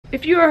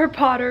If you are a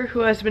potter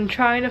who has been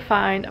trying to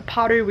find a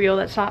pottery wheel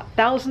that's not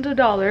thousands of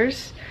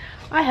dollars,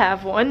 I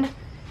have one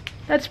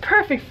that's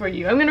perfect for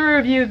you. I'm gonna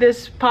review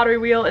this pottery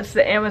wheel. It's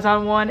the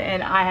Amazon one,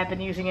 and I have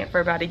been using it for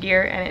about a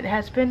year, and it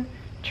has been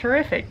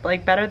terrific,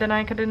 like better than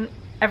I could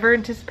ever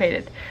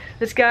anticipated.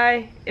 This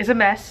guy is a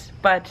mess,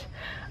 but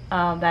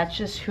that's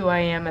just who I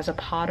am as a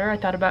potter. I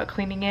thought about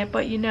cleaning it,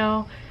 but you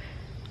know,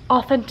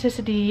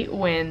 authenticity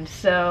wins.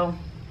 So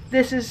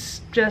this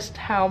is just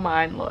how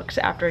mine looks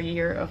after a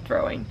year of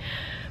throwing.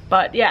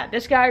 But yeah,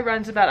 this guy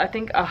runs about, I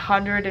think,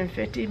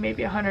 $150,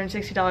 maybe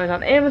 $160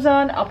 on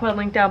Amazon. I'll put a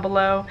link down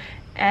below.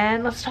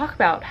 And let's talk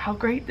about how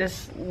great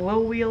this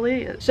little wheel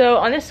is. So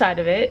on this side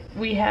of it,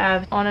 we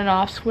have on and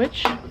off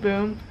switch.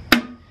 Boom.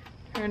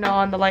 Turn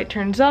on, the light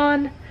turns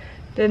on.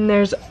 Then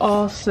there's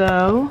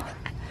also,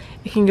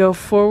 it can go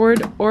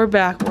forward or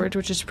backwards,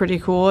 which is pretty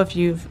cool if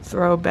you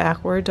throw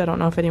backwards. I don't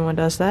know if anyone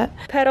does that.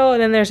 Pedal,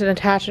 and then there's an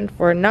attachment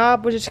for a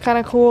knob, which is kind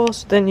of cool.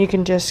 So then you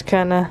can just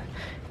kind of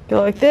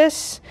go like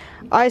this.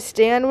 I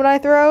stand when I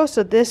throw,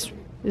 so this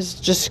is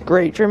just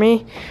great for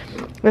me.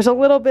 There's a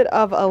little bit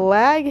of a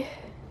lag,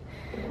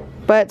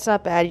 but it's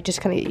not bad. You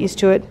just kind of get used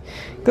to it.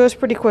 Goes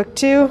pretty quick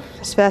too,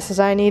 as fast as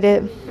I need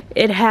it.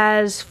 It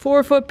has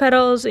 4 foot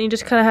pedals, and you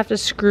just kind of have to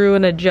screw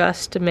and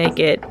adjust to make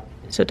it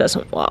so it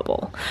doesn't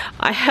wobble.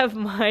 I have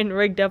mine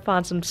rigged up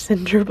on some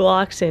cinder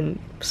blocks and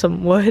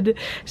some wood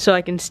so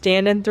I can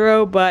stand and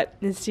throw, but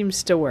it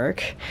seems to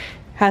work.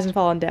 Hasn't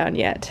fallen down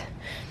yet.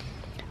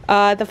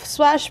 The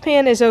splash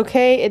pan is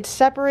okay. It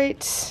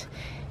separates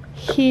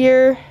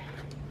here.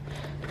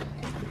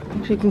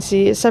 As you can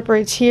see, it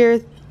separates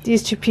here.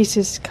 These two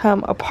pieces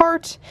come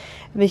apart,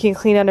 and they can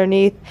clean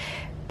underneath.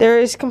 There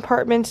is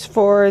compartments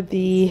for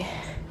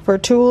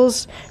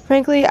tools.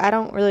 Frankly, I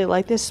don't really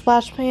like this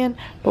splash pan,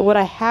 but what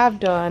I have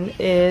done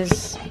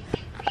is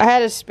I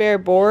had a spare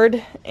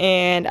board,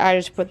 and I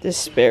just put this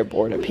spare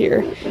board up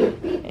here,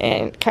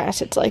 and it kind of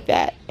sits like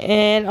that.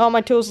 And all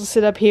my tools will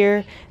sit up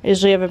here. I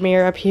usually have a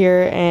mirror up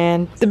here,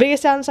 and the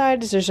biggest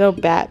downside is there's no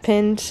bat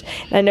pins.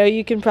 And I know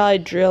you can probably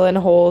drill in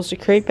holes to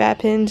create bat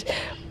pins,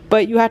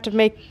 but you have to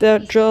make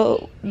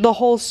the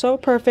hole so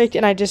perfect,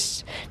 and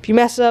if you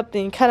mess up,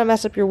 then you kind of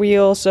mess up your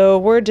wheel, so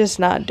we're just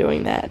not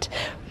doing that.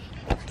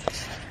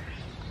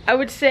 I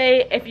would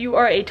say if you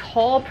are a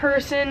tall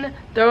person,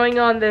 throwing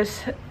on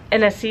this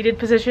in a seated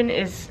position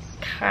is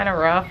kind of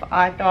rough.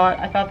 I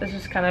thought this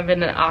was kind of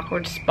in an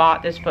awkward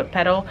spot, this foot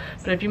pedal,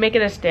 but if you make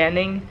it a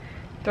standing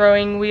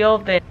throwing wheel,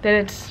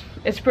 then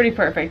it's pretty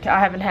perfect. I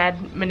haven't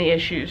had many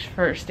issues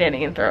for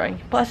standing and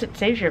throwing. Plus, it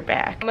saves your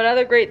back.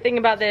 Another great thing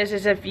about this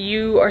is if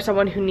you are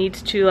someone who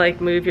needs to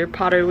like move your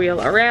pottery wheel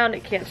around,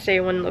 it can't stay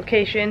in one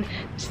location.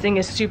 This thing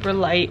is super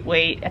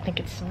lightweight. I think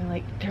it's something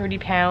like 30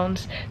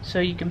 pounds. So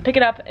you can pick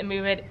it up and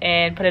move it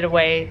and put it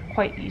away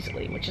quite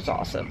easily, which is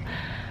awesome.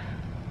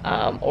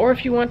 Or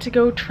if you want to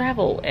go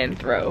travel and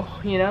throw,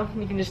 you know,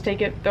 you can just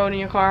take it, throw it in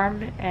your car,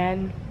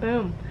 and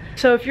boom.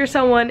 So if you're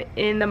someone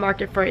in the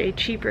market for a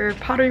cheaper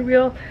pottery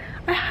wheel,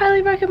 I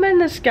highly recommend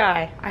this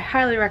guy. I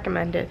highly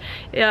recommend it.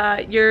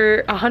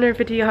 Your $150,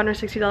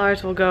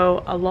 $160 will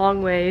go a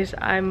long ways.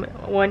 I'm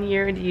 1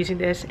 year into using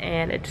this,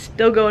 and it's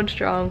still going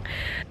strong.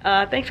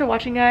 Thanks for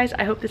watching, guys.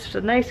 I hope this was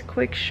a nice,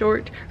 quick,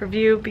 short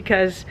review,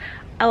 because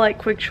I like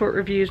quick, short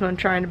reviews when I'm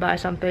trying to buy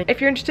something.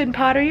 If you're interested in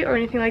pottery or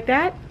anything like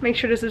that, make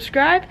sure to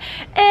subscribe,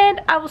 and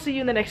I will see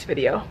you in the next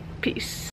video. Peace.